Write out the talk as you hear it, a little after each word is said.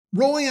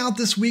Rolling out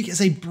this week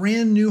is a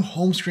brand new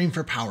home screen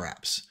for Power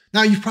Apps.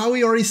 Now, you've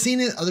probably already seen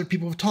it. Other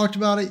people have talked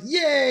about it.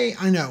 Yay,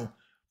 I know.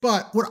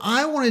 But what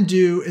I want to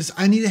do is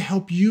I need to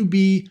help you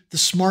be the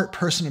smart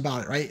person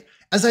about it, right?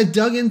 As I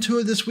dug into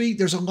it this week,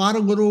 there's a lot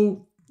of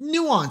little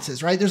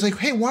nuances, right? There's like,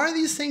 hey, why are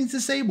these things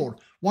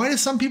disabled? Why do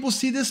some people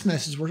see this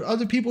message where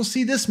other people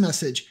see this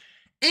message?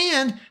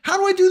 And how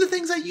do I do the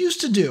things I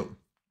used to do?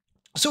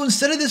 So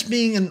instead of this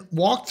being a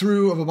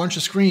walkthrough of a bunch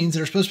of screens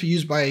that are supposed to be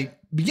used by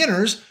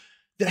beginners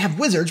that have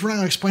wizards, we're not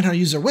going to explain how to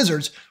use their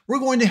wizards. We're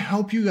going to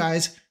help you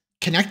guys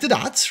connect the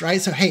dots,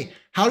 right? So, hey,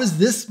 how does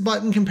this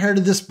button compare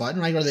to this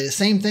button, right? Are they the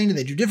same thing? Do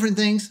they do different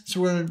things? So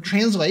we're going to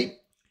translate.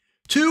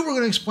 2, we're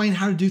going to explain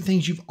how to do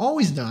things you've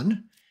always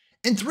done.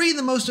 And 3,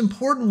 the most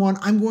important one,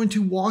 I'm going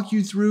to walk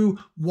you through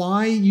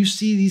why you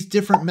see these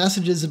different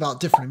messages about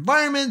different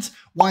environments,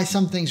 why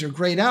some things are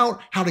grayed out,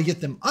 how to get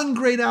them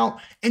ungrayed out,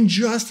 and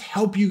just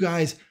help you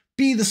guys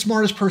be the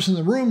smartest person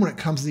in the room when it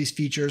comes to these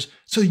features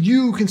so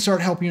you can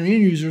start helping your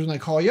end users when they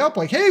call you up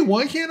like, hey,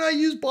 why can't I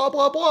use blah,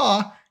 blah,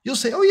 blah? You'll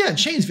say, oh yeah, in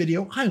Shane's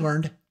video, I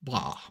learned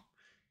blah.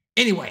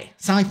 Anyway,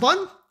 sound like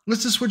fun?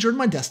 Let's just switch over to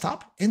my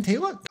desktop and take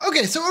a look.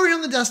 Okay, so over here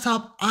on the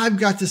desktop, I've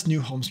got this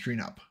new home screen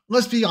up.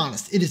 Let's be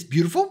honest, it is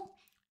beautiful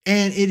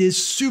and it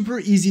is super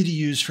easy to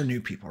use for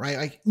new people, right?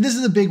 Like this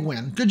is a big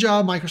win. Good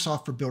job,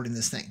 Microsoft, for building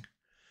this thing.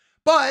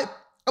 But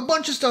a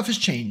bunch of stuff has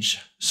changed.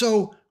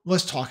 So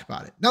let's talk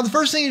about it. Now, the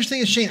first thing you're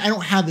saying is, Shane, I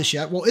don't have this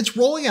yet. Well, it's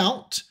rolling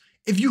out.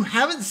 If you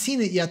haven't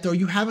seen it yet, though,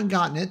 you haven't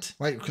gotten it,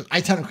 right? Because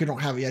I technically don't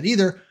have it yet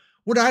either.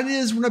 What I did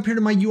is went up here to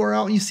my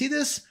URL and you see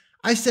this?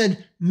 I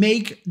said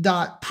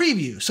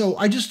make.preview. So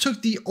I just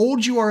took the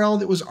old URL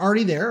that was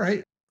already there,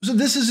 right? So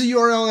this is the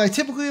URL I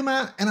typically am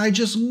at. And I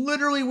just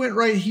literally went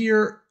right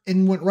here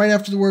and went right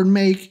after the word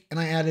make and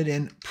I added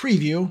in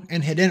preview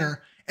and hit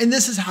enter. And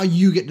this is how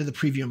you get into the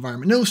preview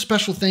environment. No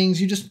special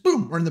things. You just,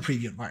 boom, we're in the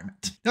preview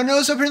environment. Now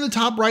notice up here in the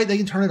top right, they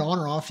can turn it on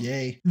or off.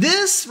 Yay.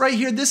 This right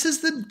here, this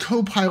is the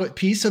Copilot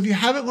piece. So if you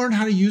haven't learned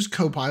how to use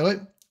Copilot,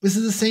 this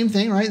is the same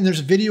thing, right? And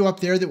there's a video up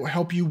there that will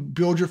help you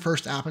build your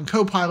first app in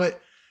Copilot.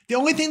 The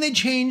only thing they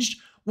changed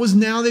was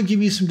now they've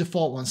given you some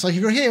default ones. So like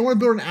if you're, hey, I want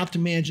to build an app to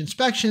manage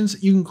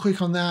inspections, you can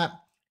click on that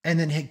and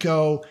then hit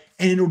go.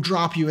 And it'll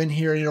drop you in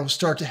here and it'll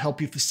start to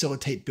help you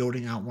facilitate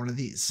building out one of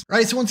these. All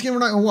right, so once again, we're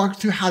not gonna walk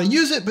through how to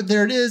use it, but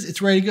there it is,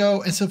 it's ready to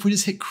go. And so if we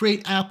just hit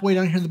create app way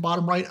down here in the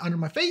bottom right under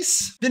my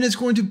face, then it's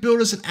going to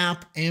build us an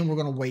app and we're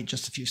gonna wait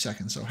just a few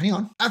seconds. So hang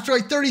on. After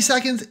like 30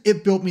 seconds,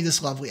 it built me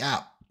this lovely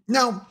app.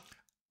 Now,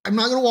 I'm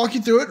not gonna walk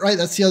you through it, right?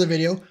 That's the other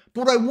video.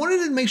 But what I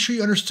wanted to make sure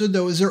you understood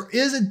though, is there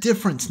is a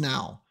difference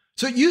now.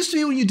 So it used to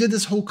be when you did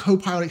this whole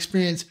Copilot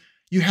experience,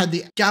 you had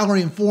the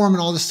gallery and form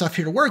and all this stuff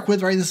here to work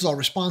with, right? This is all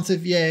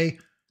responsive, yay.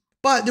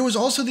 But there was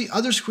also the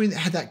other screen that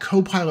had that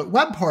Copilot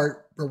web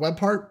part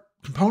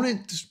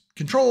component,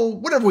 control,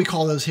 whatever we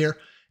call those here.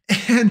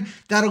 And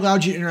that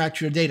allowed you to interact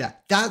with your data.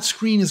 That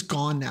screen is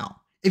gone now.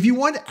 If you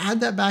want to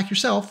add that back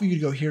yourself, you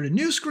could go here to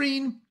new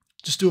screen,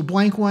 just do a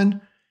blank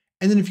one.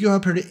 And then if you go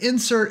up here to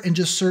insert and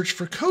just search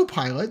for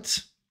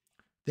Copilot,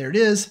 there it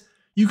is.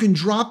 You can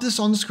drop this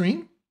on the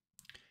screen.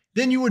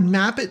 Then you would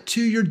map it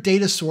to your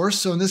data source.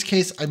 So in this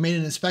case, I made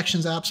an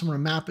inspections app, so I'm gonna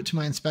map it to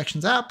my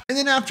inspections app. And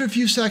then after a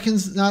few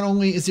seconds, not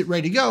only is it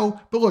ready to go,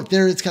 but look,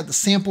 there it's got the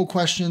sample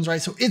questions,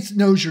 right? So it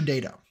knows your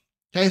data.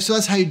 Okay, so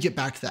that's how you get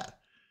back to that.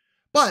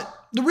 But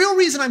the real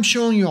reason I'm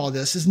showing you all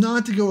this is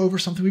not to go over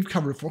something we've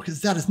covered before,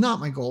 because that is not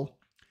my goal.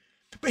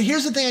 But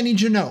here's the thing I need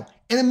you to know.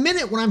 In a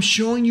minute, when I'm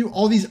showing you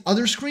all these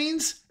other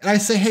screens, and I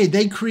say, hey,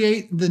 they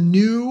create the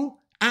new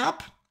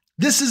app,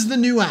 this is the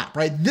new app,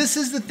 right? This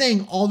is the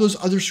thing all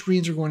those other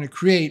screens are going to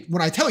create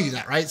when I tell you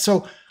that, right?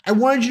 So I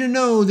wanted you to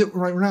know that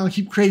right, we're not gonna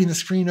keep creating the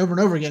screen over and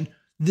over again.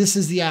 This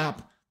is the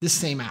app, this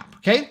same app,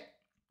 okay?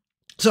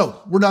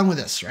 So we're done with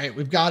this, right?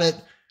 We've got it,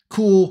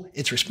 cool,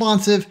 it's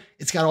responsive,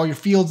 it's got all your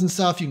fields and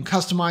stuff, you can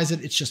customize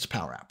it, it's just a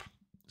Power App.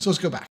 So let's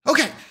go back.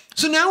 Okay,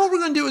 so now what we're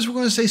gonna do is we're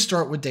gonna say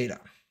start with data.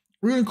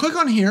 We're gonna click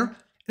on here.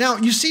 Now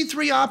you see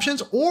 3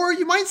 options, or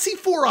you might see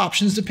 4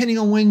 options depending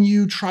on when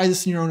you try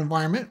this in your own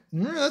environment.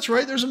 That's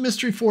right, there's a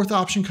mystery 4th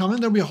option coming.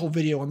 There'll be a whole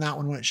video on that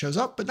one when it shows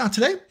up, but not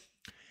today.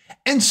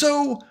 And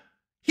so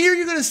here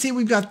you're gonna see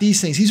we've got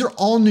these things. These are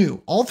all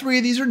new. All 3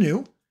 of these are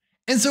new.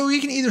 And so you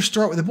can either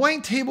start with a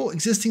blank table,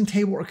 existing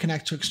table, or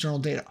connect to external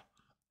data.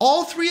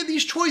 All 3 of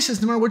these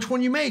choices, no matter which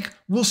one you make,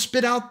 will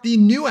spit out the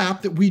new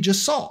app that we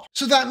just saw.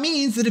 So that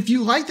means that if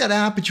you like that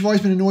app, but you've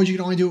always been annoyed you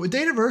can only do it with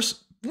Dataverse,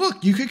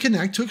 look, you could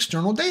connect to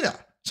external data.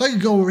 So I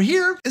could go over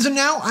here. And so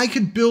now I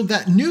could build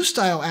that new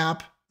style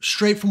app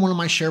straight from one of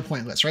my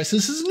SharePoint lists, right? So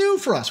this is new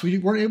for us. We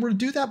weren't able to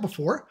do that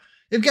before.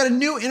 They've got a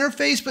new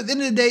interface, but at the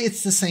end of the day,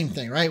 it's the same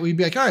thing, right? We'd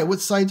be like, all right, what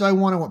site do I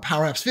want? I want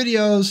Power Apps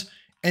videos.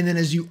 And then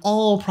as you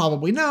all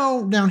probably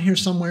know, down here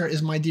somewhere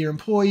is my dear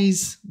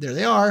employees. There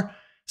they are.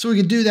 So we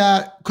could do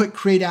that, click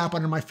create app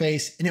under my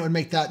face, and it would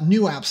make that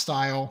new app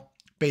style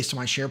based on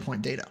my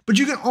SharePoint data. But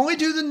you can only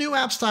do the new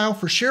app style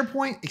for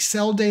SharePoint,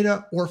 Excel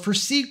data, or for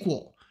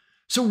SQL.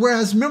 So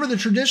whereas remember the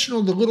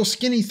traditional, the little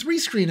skinny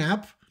 3-screen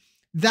app,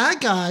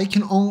 That guy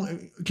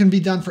can be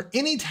done for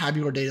any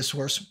tabular data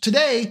source.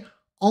 Today,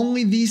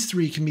 only these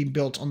three can be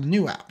built on the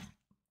new app.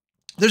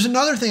 There's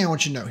another thing I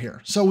want you to know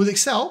here. So with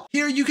Excel,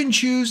 here you can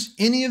choose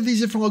any of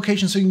these different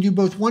locations. So you can do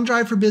both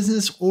OneDrive for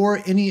Business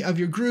or any of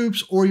your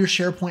groups or your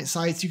SharePoint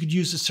sites. You could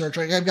use the search.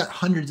 Right? I've got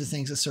hundreds of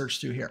things to search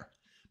through here.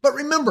 But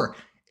remember,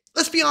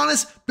 let's be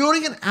honest,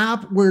 building an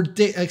app where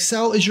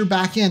Excel is your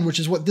back end, which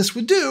is what this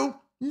would do,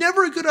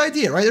 never a good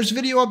idea, right? There's a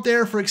video up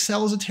there for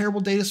Excel as a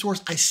terrible data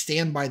source. I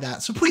stand by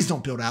that. So please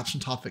don't build apps on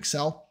top of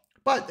Excel,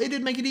 but they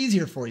did make it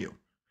easier for you.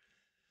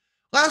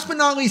 Last but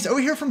not least, over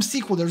here from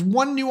SQL, there's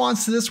one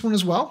nuance to this one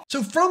as well.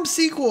 So from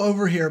SQL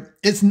over here,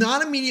 it's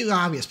not immediately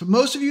obvious, but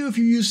most of you, if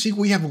you use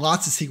SQL, you have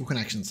lots of SQL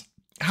connections.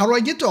 How do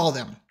I get to all of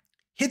them?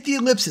 Hit the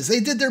ellipses. They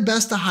did their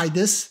best to hide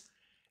this.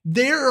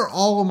 There are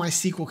all of my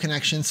SQL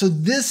connections. So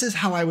this is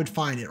how I would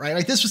find it, right?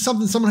 Like this was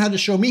something someone had to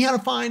show me how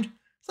to find.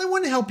 So I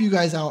wanted to help you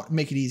guys out and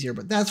make it easier,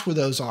 but that's where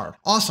those are.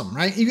 Awesome,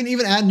 right? You can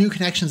even add new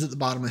connections at the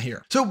bottom of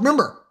here. So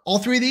remember, all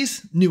three of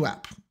these, new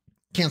app,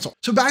 cancel.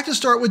 So back to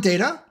start with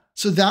data.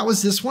 So that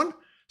was this one.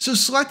 So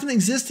select an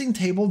existing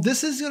table.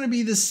 This is going to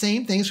be the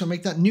same thing. So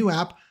make that new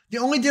app. The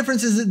only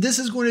difference is that this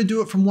is going to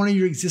do it from one of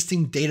your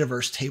existing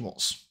Dataverse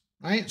tables,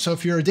 right? So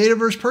if you're a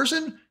Dataverse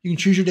person, you can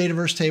choose your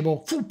Dataverse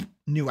table, whoop,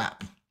 new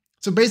app.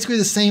 So basically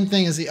the same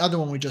thing as the other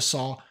one we just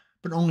saw,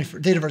 but only for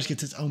Dataverse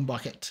gets its own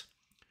bucket.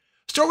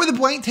 Start with a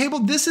blank table.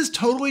 This is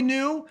totally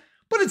new,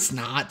 but it's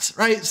not,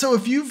 right? So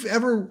if you've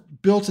ever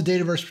built a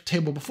Dataverse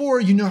table before,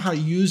 you know how to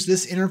use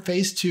this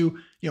interface to,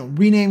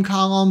 rename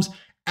columns,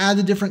 add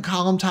the different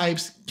column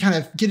types, kind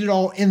of get it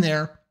all in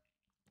there.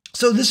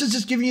 So this is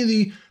just giving you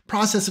the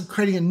process of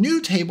creating a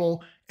new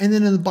table. And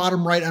then in the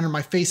bottom right under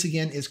my face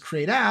again is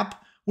create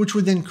app, which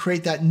would then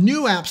create that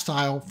new app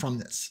style from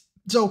this.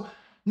 So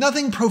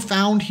nothing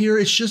profound here.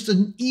 It's just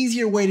an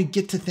easier way to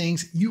get to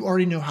things you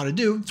already know how to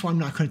do. That's why I'm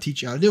not going to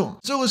teach you how to do them.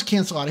 So let's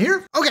cancel out of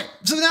here. Okay,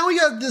 so now we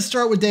got this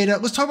start with data.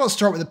 Let's talk about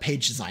start with a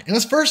page design. And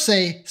let's first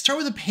say start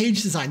with a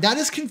page design. That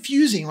is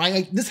confusing, right?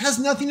 Like this has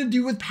nothing to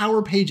do with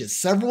Power Pages.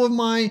 Several of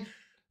my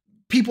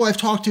people I've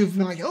talked to have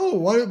been like, oh,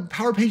 what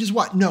Power Pages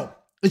what? No,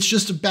 it's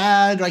just a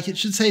bad, like it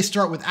should say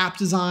start with app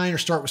design or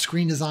start with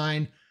screen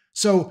design.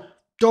 So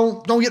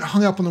don't get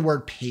hung up on the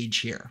word page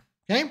here,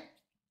 okay?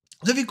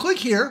 So if you click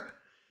here,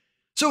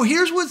 so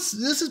here's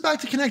this is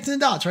back to connecting the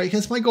dots, right?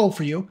 That's my goal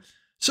for you.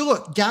 So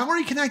look,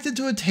 gallery connected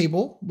to a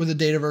table with a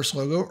Dataverse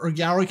logo or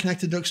gallery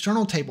connected to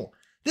external table.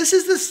 This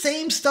is the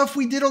same stuff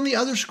we did on the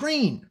other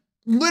screen.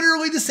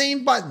 Literally the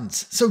same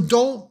buttons. So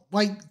don't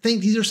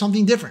think these are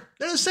something different.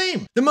 They're the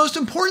same. The most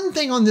important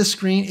thing on this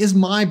screen is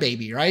my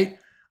baby, right?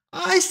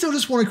 I still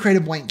just want to create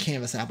a blank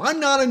canvas app. I'm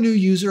not a new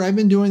user. I've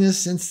been doing this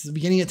since the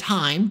beginning of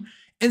time.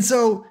 And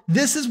so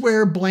this is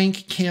where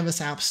blank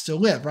canvas apps still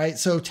live, right?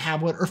 So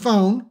tablet or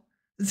phone,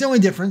 it's the only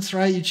difference,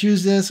 right? You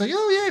choose this, like,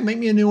 oh yeah, make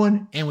me a new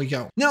one, and we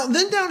go. Now,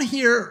 then down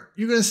here,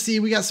 you're going to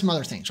see we got some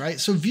other things, right?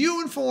 So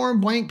view and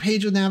form, blank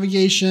page with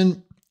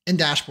navigation, and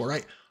dashboard,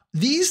 right?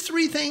 These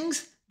three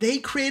things, they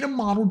create a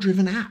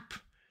model-driven app.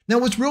 Now,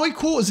 what's really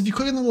cool is if you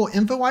click on the little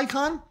info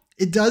icon,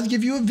 it does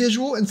give you a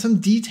visual and some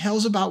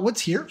details about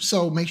what's here.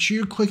 So make sure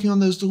you're clicking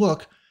on those to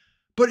look.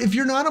 But if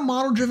you're not a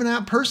model-driven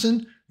app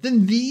person,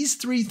 then these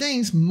three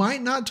things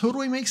might not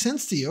totally make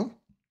sense to you.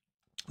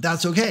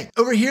 That's okay.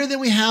 Over here, then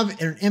we have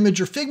an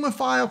image or Figma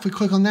file. If we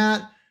click on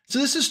that, so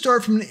this is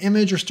start from an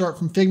image or start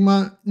from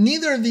Figma.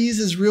 Neither of these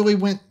has really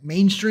went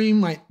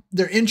mainstream. Like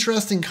they're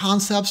interesting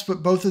concepts,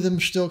 but both of them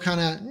are still kind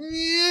of,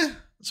 yeah.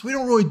 So we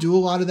don't really do a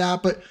lot of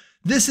that, but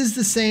this is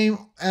the same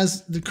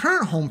as the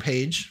current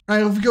homepage,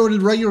 right? If we go to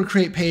the regular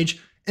create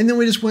page, and then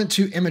we just went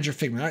to image or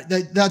Figma,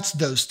 right? That's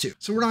those two.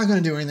 So we're not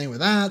going to do anything with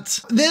that.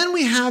 Then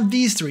we have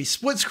these three,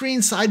 split screen,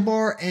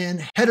 sidebar,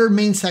 and header,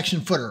 main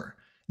section, footer.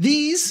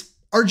 These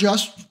are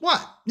just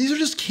what? These are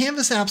just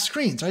Canvas app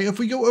screens, right? If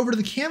we go over to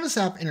the Canvas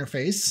app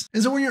interface,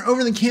 and so when you're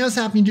over the Canvas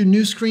app, you do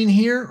new screen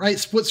here, right?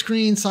 Split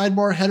screen,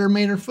 sidebar, header,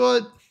 main, or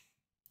foot.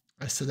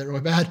 I said that really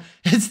bad.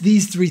 It's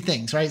these three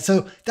things, right?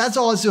 So that's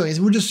all it's doing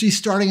is we'll just be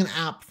starting an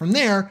app from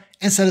there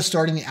instead of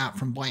starting the app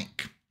from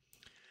blank.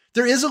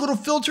 There is a little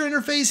filter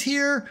interface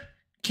here,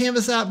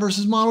 Canvas app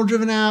versus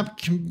model-driven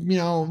app.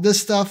 This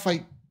stuff,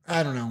 I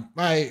don't know.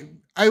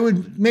 I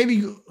would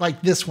maybe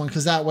like this one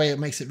because that way it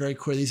makes it very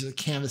clear. These are the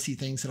canvasy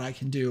things that I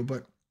can do.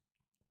 But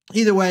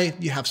either way,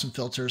 you have some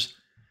filters.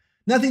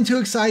 Nothing too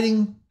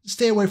exciting.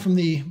 Stay away from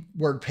the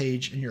word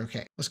page and you're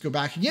okay. Let's go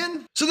back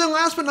again. So then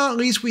last but not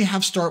least, we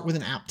have start with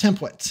an app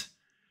template.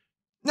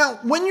 Now,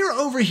 when you're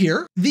over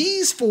here,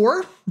 these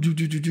four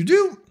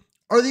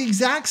are the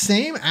exact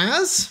same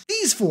as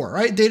these four,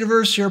 right?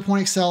 Dataverse,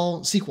 SharePoint,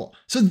 Excel, SQL.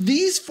 So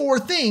these four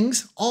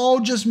things all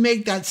just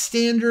make that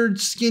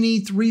standard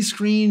skinny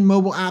 3-screen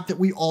mobile app that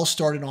we all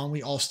started on,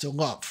 we all still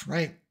love,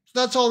 right?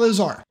 So that's all those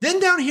are. Then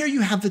down here,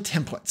 you have the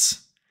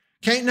templates.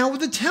 Okay, now with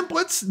the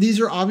templates, these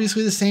are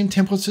obviously the same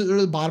templates that are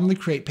at the bottom of the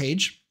create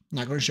page. I'm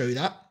not going to show you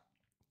that.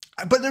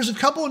 But there's a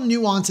couple of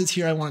nuances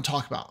here I want to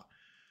talk about.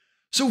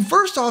 So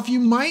first off, you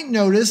might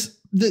notice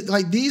that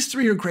like these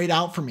three are grayed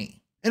out for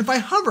me. And if I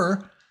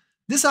hover,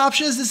 This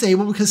option is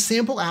disabled because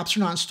sample apps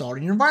are not installed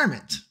in your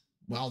environment.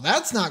 Well,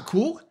 that's not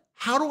cool.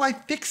 How do I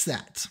fix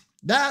that?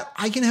 That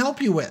I can help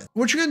you with.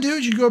 What you're gonna do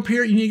is you go up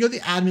here, you need to go to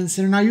the admin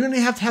center. Now you're gonna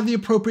have to have the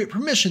appropriate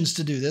permissions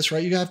to do this,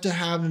 right? You have to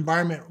have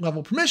environment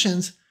level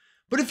permissions.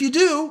 But if you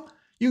do,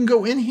 you can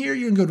go in here,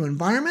 you can go to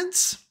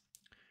environments.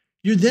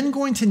 You're then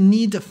going to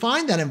need to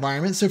find that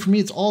environment. So for me,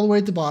 it's all the way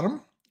at the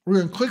bottom. We're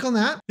gonna click on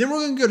that. Then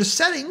we're gonna go to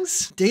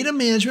settings, data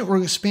management. We're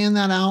gonna expand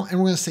that out and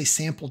we're gonna say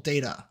sample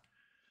data.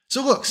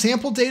 So look,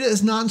 sample data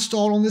is not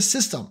installed on this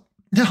system.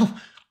 Now,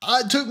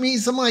 it took me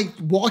some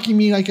walking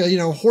me like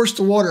a horse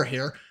to water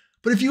here.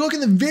 But if you look in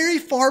the very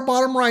far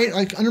bottom right,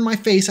 like under my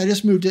face, I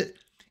just moved it.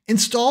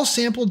 Install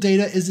sample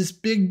data is this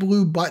big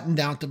blue button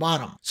down at the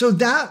bottom. So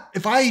that,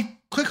 if I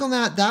click on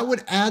that, that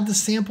would add the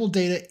sample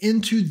data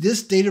into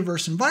this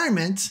Dataverse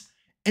environment.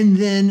 And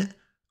then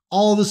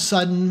all of a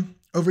sudden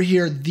over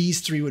here, these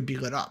three would be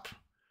lit up.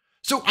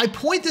 So I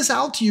point this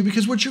out to you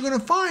because what you're going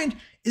to find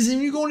is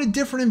when you go into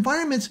different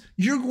environments,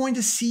 you're going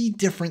to see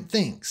different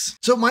things.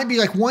 So it might be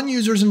like one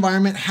user's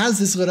environment has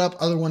this lit up,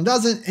 other one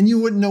doesn't, and you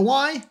wouldn't know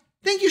why.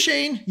 Thank you,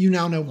 Shane. You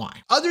now know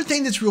why. Other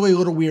thing that's really a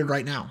little weird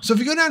right now. So if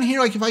you go down here,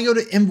 like if I go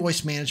to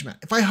invoice management,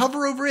 if I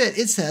hover over it,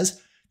 it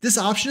says this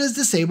option is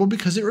disabled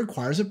because it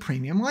requires a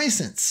premium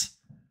license.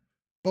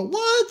 But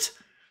what?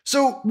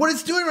 So what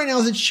it's doing right now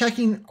is it's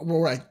checking, well,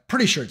 what I'm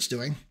pretty sure it's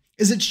doing,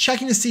 is it's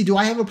checking to see, do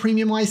I have a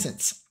premium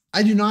license?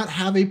 I do not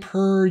have a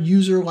per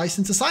user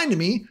license assigned to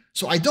me,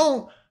 so I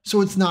don't, so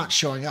it's not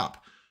showing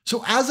up.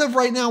 So as of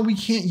right now, we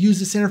can't use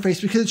this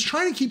interface because it's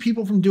trying to keep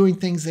people from doing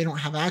things they don't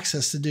have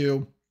access to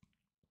do.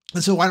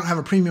 And so I don't have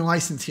a premium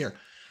license here.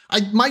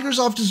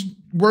 Microsoft is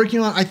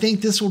working on, I think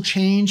this will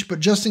change,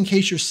 but just in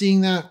case you're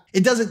seeing that,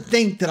 it doesn't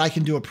think that I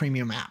can do a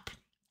premium app.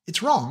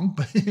 It's wrong,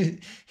 but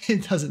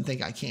it doesn't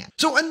think I can.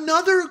 So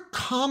another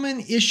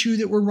common issue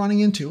that we're running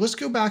into, let's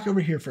go back over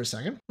here for a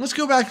second. Let's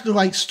go back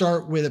to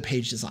start with a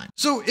page design.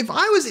 So if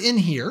I was in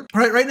here,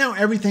 right now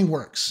everything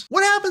works.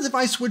 What happens if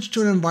I switch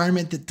to an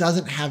environment that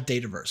doesn't have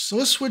Dataverse? So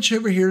let's switch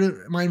over here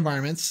to my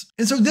environments.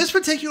 And so this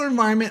particular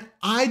environment,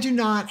 I do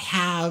not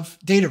have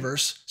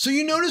Dataverse. So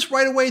you notice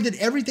right away that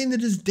everything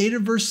that is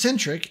Dataverse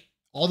centric,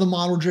 all the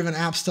model driven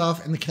app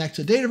stuff and the connect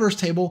to Dataverse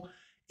table,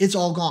 it's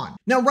all gone.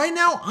 Now, right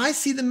now, I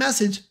see the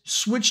message,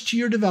 switch to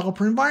your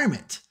developer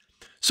environment.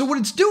 So what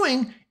it's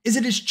doing is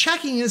it is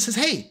checking and it says,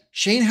 hey,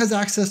 Shane has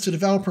access to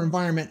developer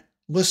environment.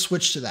 Let's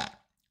switch to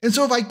that. And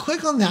so if I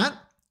click on that,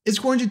 it's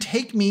going to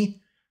take me,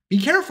 be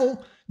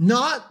careful,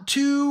 not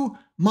to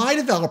my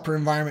developer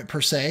environment per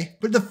se,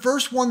 but the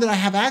first one that I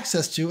have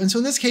access to. And so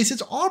in this case,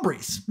 it's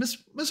Aubrey's.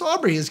 Miss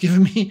Aubrey has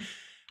given me,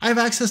 I have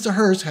access to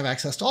hers, I have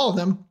access to all of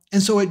them.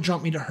 And so it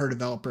jumped me to her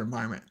developer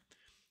environment.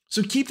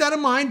 So keep that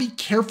in mind, be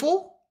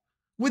careful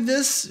with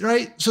this,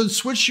 right? So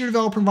switch to your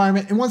developer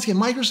environment. And once again,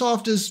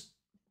 Microsoft is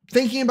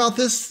thinking about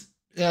this.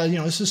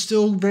 This is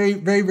still very,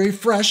 very, very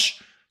fresh.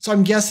 So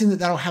I'm guessing that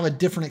that'll have a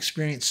different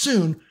experience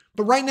soon.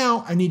 But right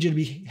now, I need you to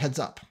be heads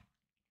up.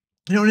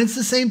 And it's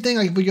the same thing.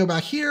 Like if we go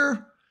back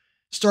here,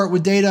 start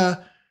with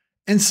data.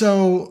 And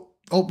so,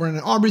 we're in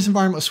an Aubrey's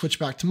environment. Let's switch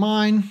back to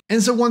mine.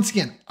 And so once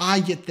again, I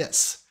get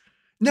this.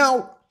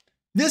 Now,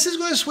 this is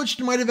going to switch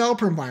to my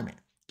developer environment.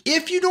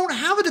 If you don't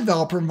have a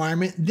developer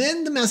environment,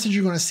 then the message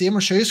you're going to see, I'm going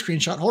to show you a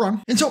screenshot. Hold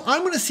on. And so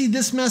I'm going to see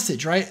this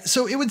message, right?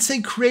 So it would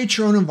say create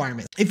your own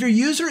environment. If your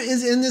user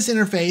is in this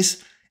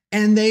interface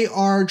and they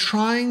are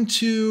trying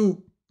to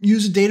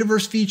use a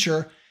Dataverse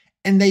feature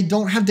and they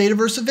don't have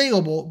Dataverse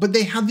available, but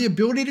they have the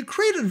ability to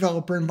create a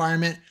developer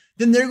environment,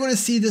 then they're going to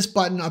see this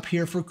button up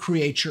here for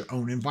create your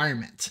own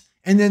environment.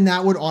 And then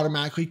that would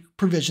automatically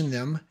provision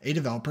them a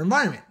developer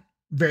environment.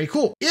 Very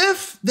cool.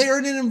 If they are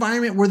in an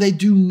environment where they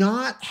do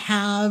not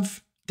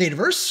have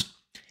Dataverse,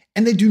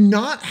 and they do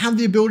not have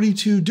the ability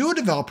to do a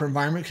developer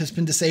environment because it's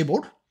been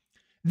disabled,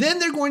 then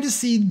they're going to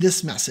see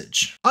this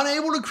message.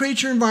 Unable to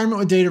create your environment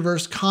with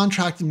Dataverse,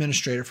 contact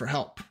administrator for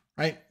help,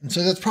 right? And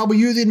so that's probably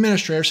you, the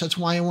administrator, so that's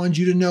why I wanted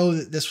you to know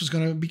that this was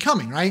going to be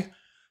coming, right?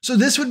 So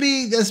this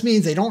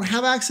means they don't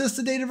have access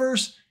to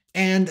Dataverse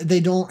and they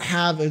don't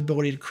have the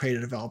ability to create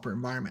a developer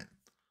environment,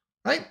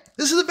 right?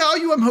 This is the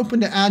value I'm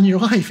hoping to add in your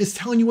life. It's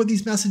telling you what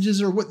these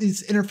messages or what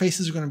these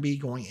interfaces are going to be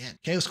going in.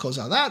 Okay, let's close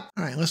out of that.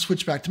 All right, let's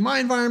switch back to my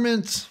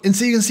environment. And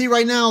so you can see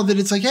right now that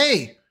it's like,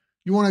 hey,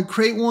 you want to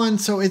create one.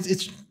 So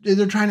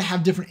they're trying to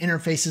have different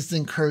interfaces to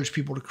encourage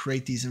people to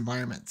create these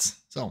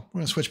environments. So we're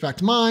going to switch back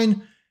to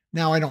mine.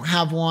 Now I don't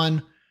have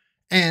one.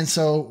 And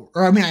so,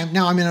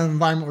 now I'm in an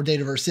environment where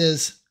Dataverse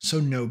is, so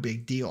no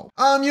big deal.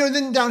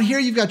 Then down here,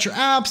 you've got your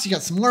apps, you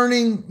got some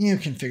learning, you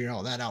can figure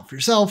all that out for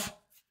yourself.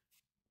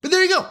 But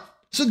there you go.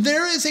 So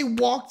there is a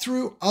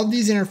walkthrough of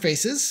these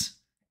interfaces.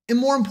 And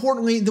more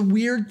importantly, the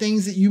weird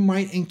things that you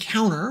might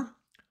encounter.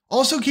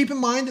 Also keep in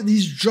mind that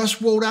these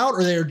just rolled out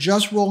or they're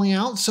just rolling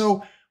out.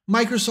 So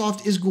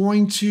Microsoft is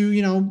going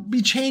to,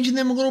 be changing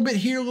them a little bit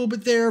here, a little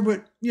bit there,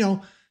 but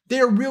they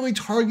are really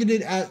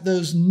targeted at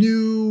those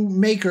new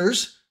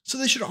makers. So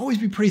they should always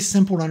be pretty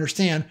simple to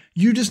understand.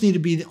 You just need to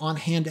be on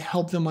hand to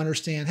help them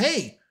understand,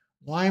 hey,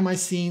 why am I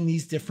seeing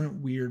these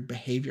different weird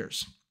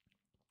behaviors?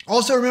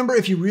 Also, remember,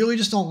 if you really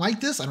just don't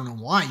like this, I don't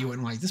know why you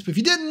wouldn't like this, but if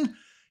you didn't,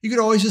 you could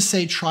always just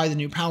say, try the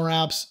new Power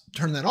Apps,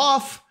 turn that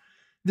off.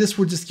 This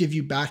will just give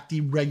you back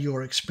the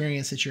regular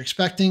experience that you're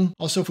expecting.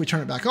 Also, if we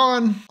turn it back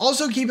on,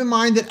 also keep in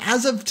mind that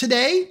as of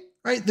today,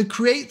 right, the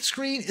create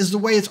screen is the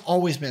way it's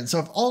always been. So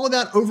if all of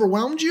that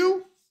overwhelmed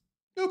you,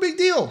 no big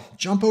deal.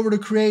 Jump over to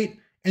create,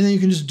 and then you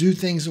can just do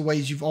things the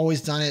ways you've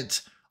always done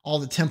it. All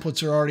the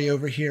templates are already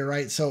over here,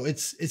 right? So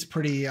it's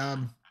pretty,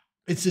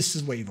 it's just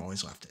the way you've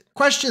always left it.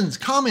 Questions,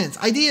 comments,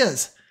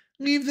 ideas,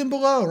 leave them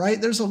below, right?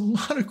 There's a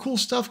lot of cool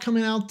stuff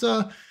coming out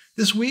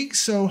this week.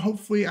 So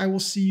hopefully I will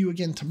see you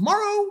again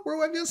tomorrow,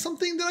 where I've got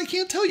something that I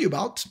can't tell you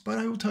about, but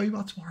I will tell you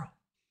about tomorrow.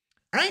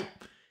 All right.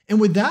 And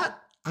with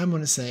that, I'm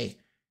going to say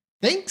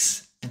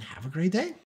thanks and have a great day.